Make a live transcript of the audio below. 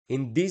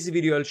In this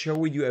video, I'll share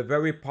with you a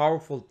very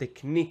powerful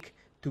technique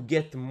to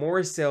get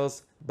more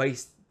sales by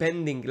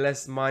spending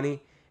less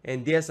money.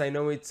 And yes, I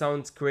know it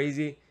sounds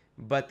crazy,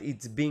 but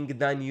it's being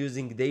done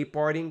using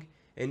Dayparting.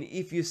 And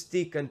if you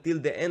stick until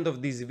the end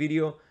of this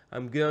video,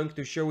 I'm going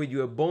to share with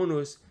you a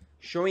bonus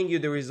showing you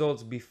the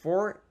results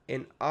before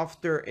and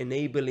after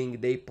enabling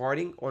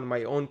Dayparting on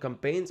my own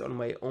campaigns on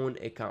my own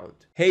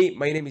account. Hey,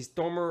 my name is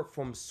Tomer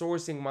from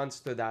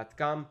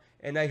sourcingmonster.com,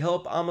 and I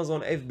help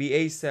Amazon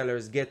FBA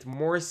sellers get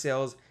more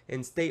sales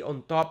and stay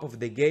on top of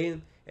the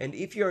game. And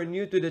if you are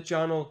new to the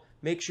channel,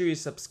 make sure you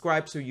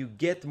subscribe so you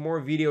get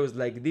more videos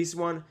like this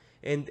one,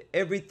 and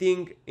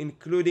everything,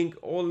 including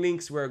all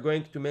links we're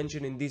going to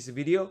mention in this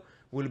video,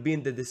 will be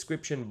in the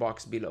description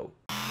box below.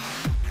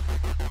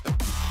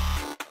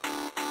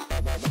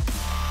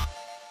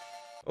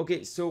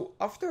 Okay, so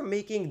after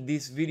making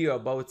this video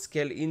about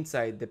Scale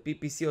Insight, the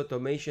PPC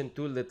automation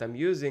tool that I'm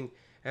using,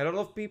 a lot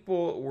of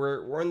people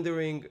were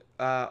wondering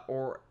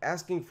or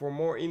asking for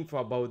more info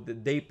about the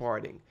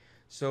Dayparting.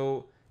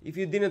 So if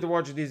you didn't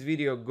watch this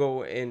video,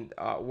 go and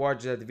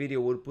watch that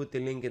video. We'll put the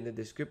link in the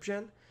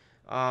description.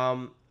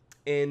 I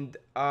wanted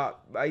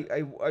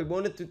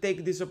to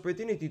take this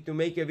opportunity to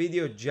make a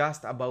video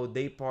just about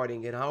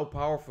Dayparting and how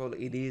powerful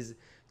it is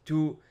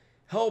to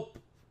help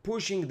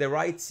pushing the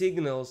right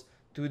signals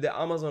to the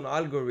Amazon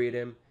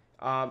algorithm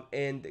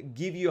and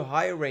give you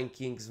higher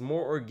rankings,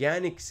 more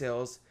organic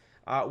sales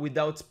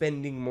without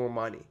spending more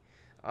money.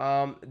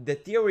 The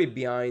theory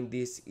behind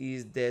this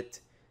is that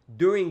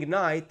during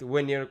night,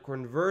 when your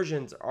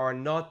conversions are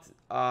not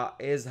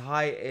as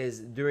high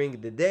as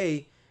during the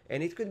day,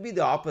 and it could be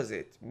the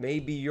opposite,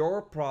 maybe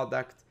your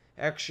product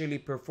actually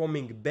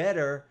performing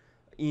better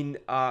in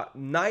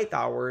night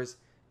hours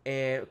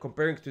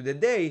comparing to the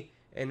day,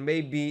 and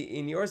maybe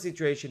in your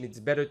situation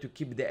it's better to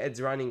keep the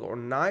ads running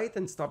on night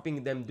and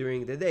stopping them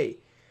during the day.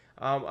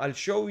 I'll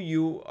show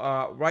you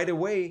right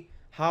away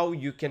how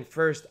you can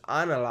first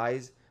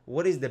analyze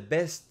what is the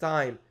best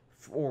time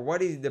or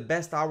what is the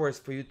best hours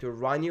for you to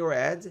run your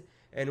ads,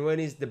 and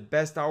when is the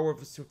best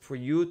hours for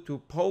you to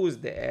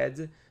post the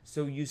ads,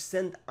 so you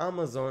send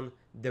Amazon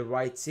the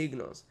right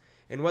signals.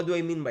 And what do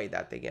I mean by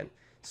that again?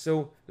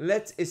 So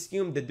let's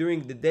assume that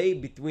during the day,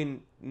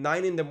 between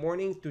 9 in the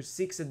morning to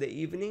 6 in the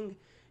evening,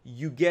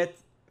 you get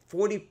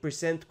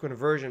 40%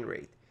 conversion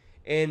rate,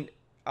 and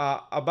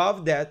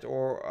above that,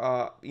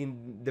 or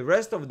in the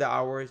rest of the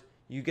hours,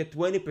 you get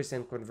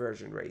 20%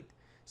 conversion rate.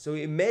 So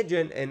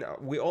imagine, and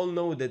we all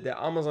know that the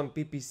Amazon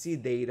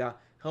PPC data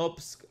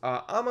helps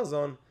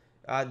Amazon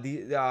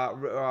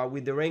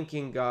with the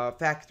ranking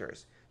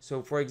factors.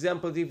 So for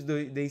example, if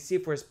they see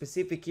for a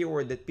specific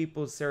keyword that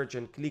people search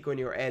and click on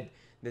your ad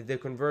that the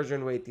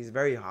conversion rate is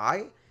very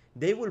high,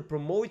 they will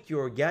promote you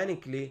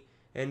organically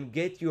and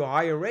get you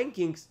higher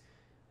rankings,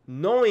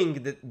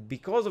 knowing that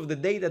because of the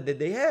data that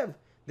they have,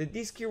 that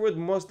this keyword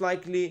most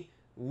likely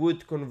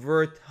would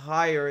convert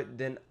higher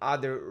than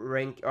other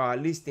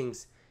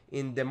listings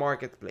in the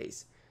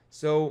marketplace.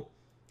 So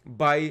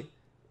by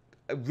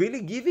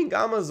really giving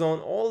Amazon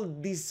all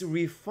this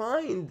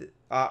refined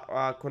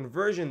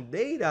conversion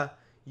data,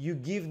 you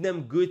give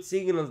them good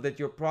signals that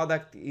your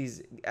product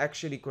is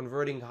actually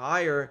converting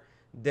higher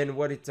than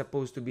what it's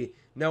supposed to be.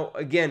 Now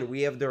again,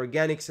 we have the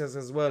organic sales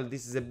as well.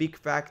 This is a big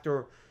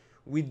factor.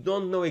 We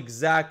don't know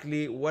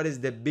exactly what is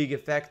the big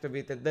effect of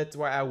it, and that's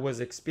why I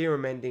was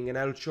experimenting, and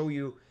I'll show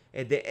you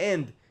at the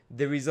end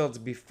the results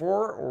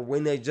before, or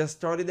when I just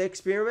started the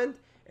experiment,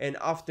 and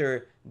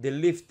after the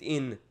lift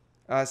in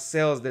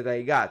sales that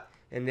I got.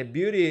 And the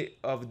beauty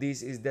of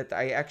this is that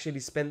I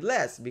actually spent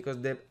less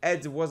because the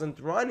ads wasn't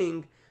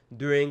running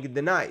during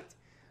the night.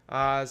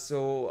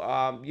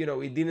 You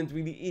know, it didn't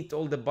really eat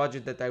all the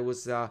budget that I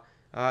was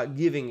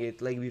giving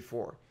it like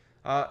before.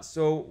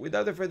 So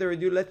without further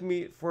ado, let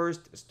me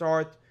first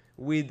start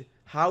with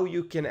how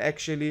you can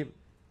actually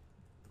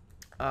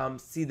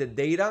see the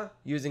data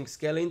using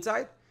Scale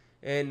Insight.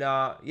 And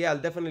yeah, I'll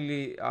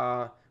definitely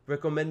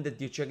recommend that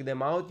you check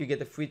them out. You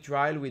get a free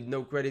trial with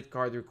no credit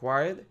card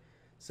required.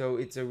 So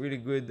it's a really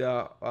good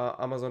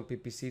Amazon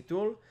PPC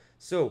tool.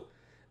 So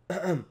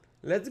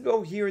let's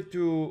go here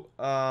to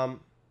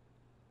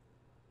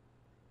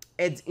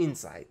Ads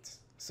Insight.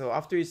 So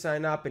after you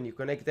sign up and you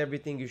connect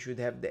everything, you should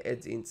have the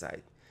Ads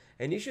Insight.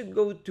 And you should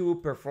go to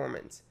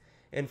Performance.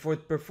 And for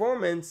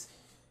Performance,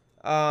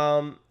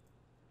 actually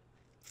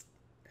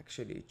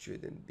it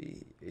shouldn't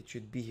be, it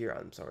should be here,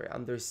 I'm sorry,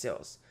 under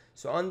Sales.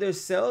 So under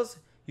Sales,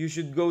 you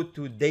should go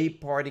to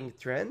Dayparting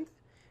Trend.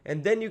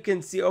 And then you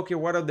can see, okay,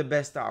 what are the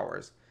best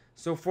hours?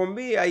 So for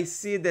me, I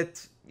see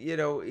that, you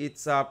know,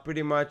 it's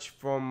pretty much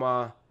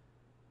from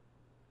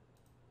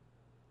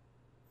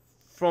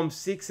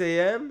 6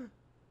 a.m.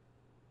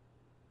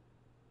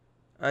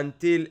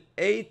 until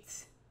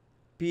 8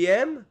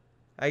 p.m.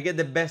 I get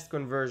the best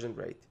conversion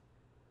rate.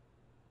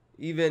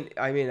 Even,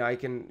 I mean, I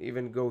can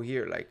even go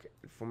here like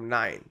from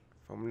 9.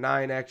 From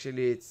 9,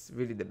 actually, it's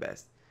really the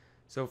best.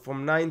 So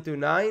from 9 to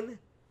 9,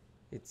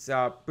 it's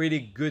a pretty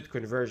good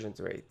conversion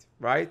rate,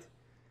 right?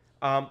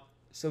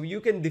 So you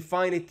can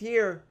define it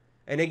here.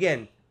 And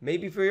again,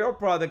 Maybe for your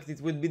product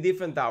it would be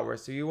different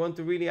hours, so you want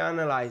to really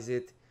analyze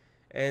it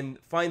and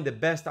find the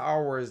best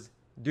hours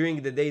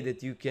during the day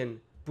that you can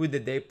put the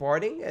day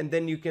parting, and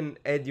then you can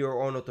add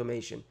your own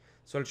automation.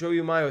 So I'll show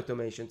you my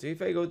automation. So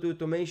if I go to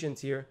automations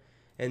here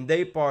and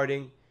day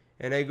parting,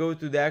 and I go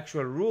to the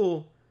actual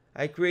rule,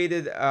 I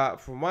created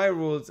for my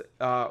rules,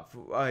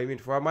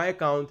 for my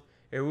account,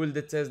 a rule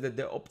that says that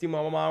the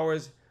optimum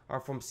hours are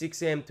from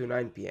 6 a.m. to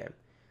 9 p.m.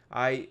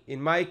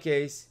 In my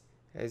case,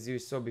 as you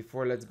saw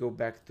before, let's go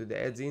back to the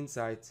ads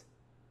insights,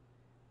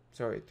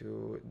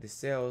 to the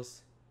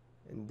sales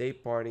and day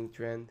parting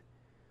trend.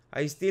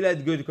 I still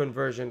had good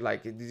conversion.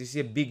 Like, did you see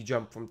a big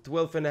jump from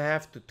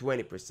 12.5 to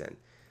 20%?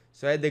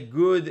 So I had a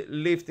good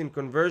lift in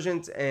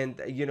conversions, and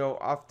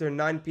after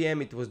 9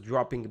 p.m. it was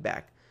dropping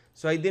back.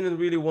 So I didn't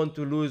really want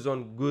to lose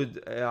on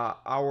good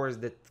hours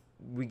that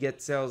we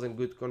get sales and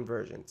good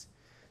conversions.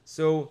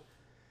 So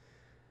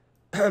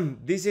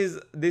this is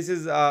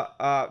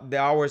the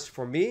hours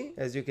for me.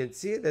 As you can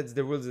see, that's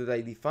the rules that I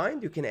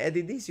defined. You can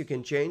edit this, you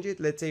can change it.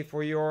 Let's say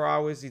for your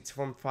hours it's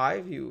from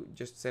 5. You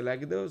just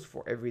select those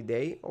for every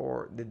day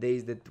or the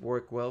days that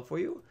work well for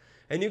you.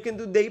 And you can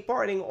do day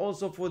parting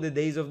also for the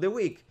days of the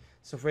week.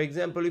 So for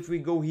example, if we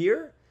go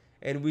here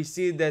and we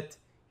see that,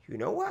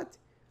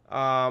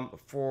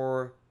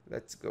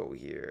 let's go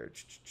here.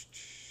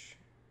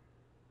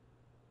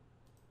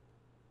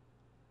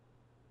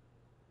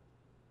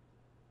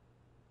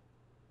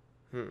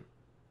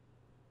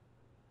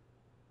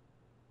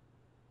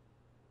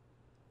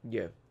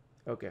 Yeah,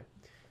 okay.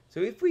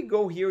 So if we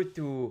go here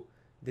to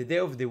the day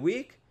of the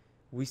week,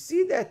 we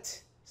see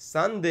that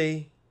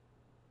Sunday,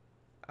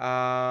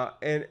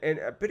 and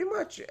pretty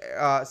much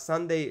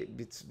Sunday,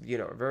 it's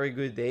a very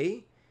good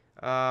day.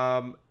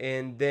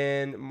 And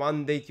then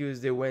Monday,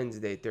 Tuesday,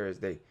 Wednesday,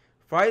 Thursday,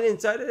 Friday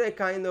and Saturday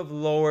kind of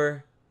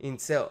lower in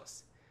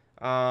sales.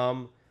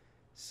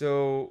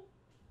 So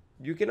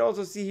you can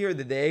also see here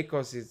that the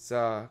ACOS is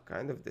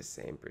kind of the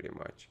same pretty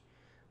much,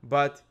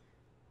 but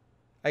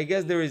I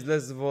guess there is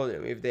less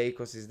volume if the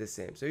ACOS is the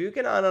same. So you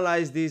can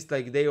analyze this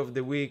like day of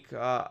the week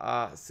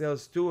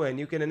sales too, and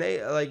you can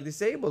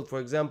disable, for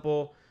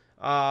example,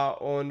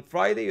 on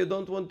Friday you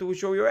don't want to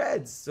show your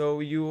ads,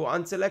 so you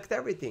unselect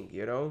everything,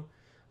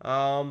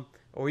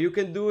 or you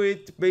can do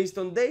it based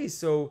on days.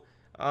 So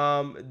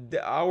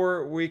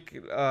our week,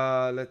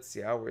 let's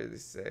see,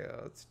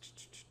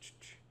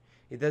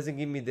 it doesn't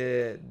give me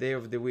the day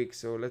of the week,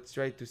 so let's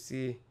try to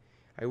see.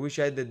 I wish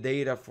I had the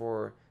data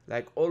for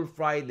like all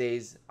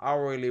Fridays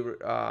hourly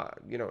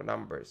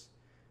numbers.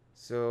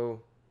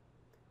 So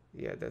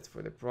yeah, that's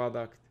for the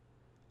product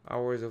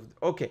hours of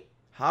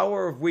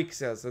hour of week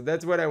sales. So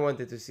that's what I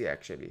wanted to see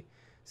actually.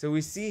 So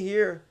we see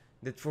here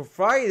that for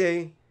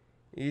Friday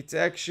it's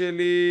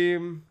actually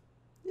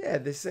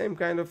the same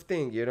kind of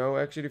thing,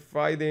 actually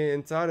Friday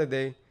and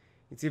Saturday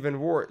it's even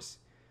worse.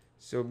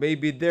 So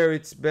maybe there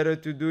it's better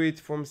to do it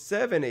from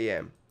 7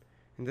 a.m.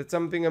 And that's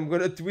something I'm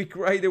gonna tweak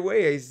right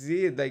away. I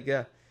see it like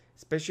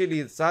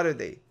especially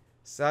Saturday.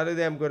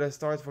 Saturday I'm gonna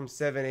start from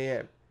 7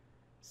 a.m.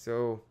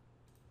 So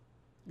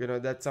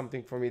that's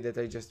something for me that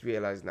I just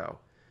realized now.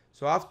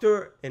 So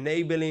after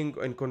enabling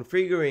and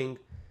configuring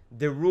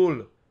the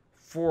rule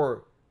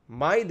for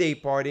my day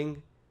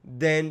parting,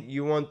 then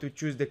you want to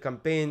choose the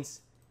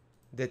campaigns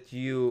that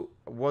you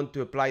want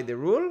to apply the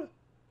rule.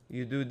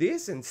 You do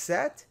this and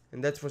set,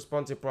 and that's for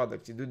sponsored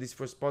products. You do this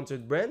for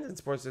sponsored brand and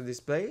sponsored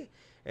display,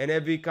 and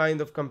every kind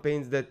of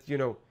campaigns that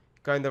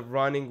kind of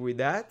running with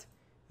that.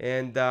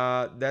 And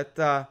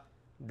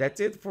that's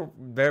it for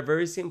very,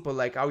 very simple,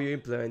 like how you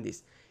implement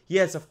this.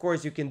 Yes, of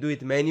course you can do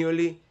it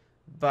manually,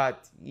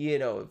 but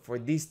for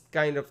this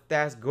kind of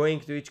task, going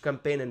to each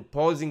campaign and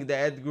pausing the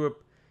ad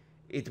group,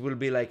 it will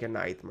be like a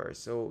nightmare.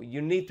 So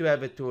you need to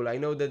have a tool. I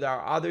know that there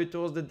are other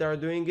tools that are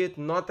doing it,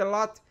 not a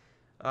lot.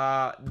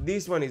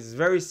 This one is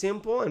very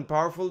simple and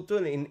powerful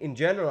tool. In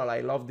general,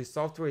 I love this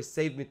software. It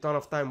saved me a ton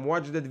of time.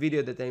 Watch that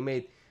video that I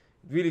made.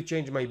 It really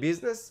changed my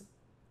business.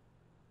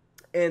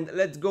 And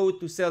let's go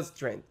to sales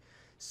trend.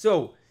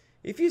 So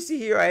if you see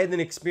here, I had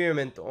an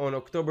experiment on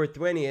October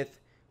 20th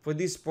for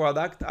this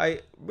product.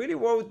 I really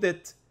wrote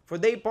that for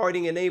day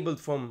parting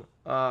enabled from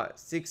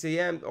 6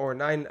 a.m. or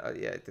 9,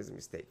 it is a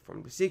mistake,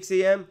 from 6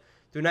 a.m.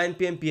 to 9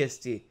 p.m.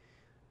 PST.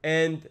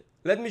 And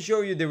let me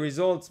show you the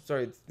results.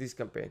 Sorry, it's this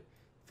campaign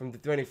from the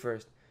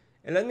 21st.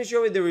 And let me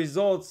show you the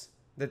results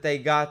that I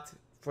got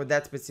for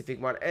that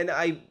specific one. And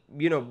I,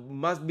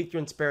 must be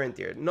transparent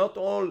here. Not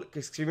all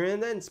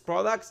experiments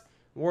products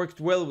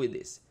worked well with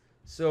this.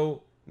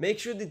 So make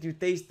sure that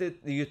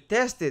you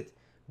test it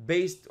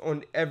based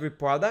on every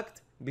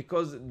product,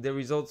 because the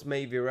results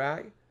may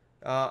vary.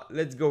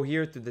 Let's go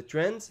here to the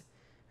trends,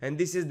 and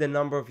this is the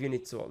number of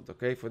units sold,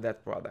 okay, for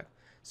that product.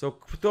 So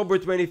October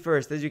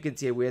 21st, as you can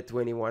see, we had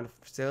 21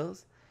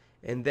 sales,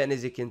 and then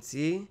as you can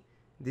see,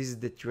 this is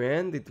the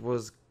trend. It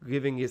was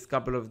giving us a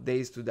couple of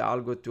days to the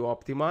algo to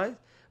optimize,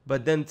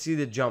 but then see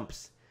the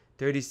jumps.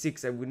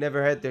 36, we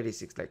never had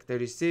 36, like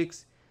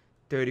 36,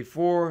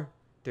 34,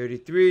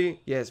 33.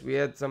 Yes, we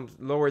had some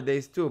lower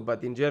days too,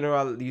 but in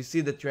general, you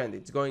see the trend.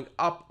 It's going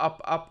up,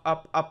 up, up,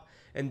 up, up.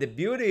 And the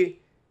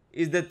beauty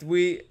is that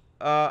we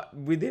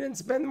didn't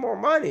spend more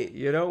money,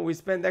 you know, we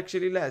spent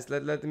actually less.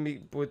 Let me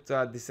put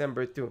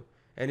December 2,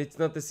 and it's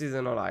not a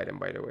seasonal item,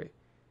 by the way,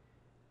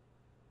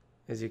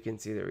 as you can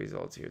see the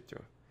results here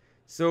too.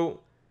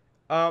 So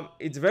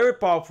it's very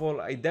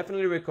powerful. I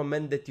definitely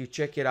recommend that you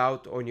check it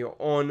out on your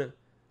own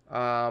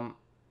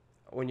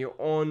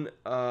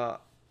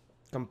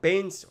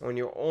campaigns, on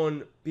your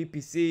own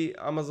PPC,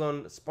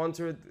 Amazon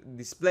sponsored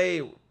display,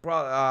 you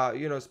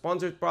know,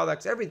 sponsored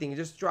products, everything.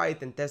 Just try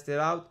it and test it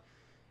out.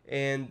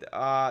 And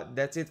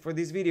that's it for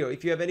this video.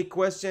 If you have any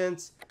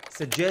questions,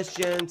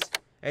 suggestions,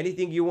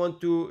 anything you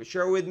want to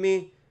share with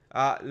me,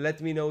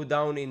 let me know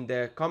down in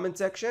the comment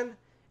section.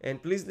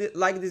 And please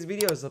like this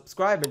video,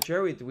 subscribe, and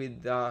share it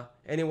with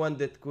anyone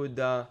that could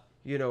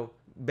you know,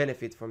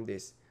 benefit from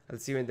this. I'll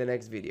see you in the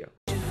next video.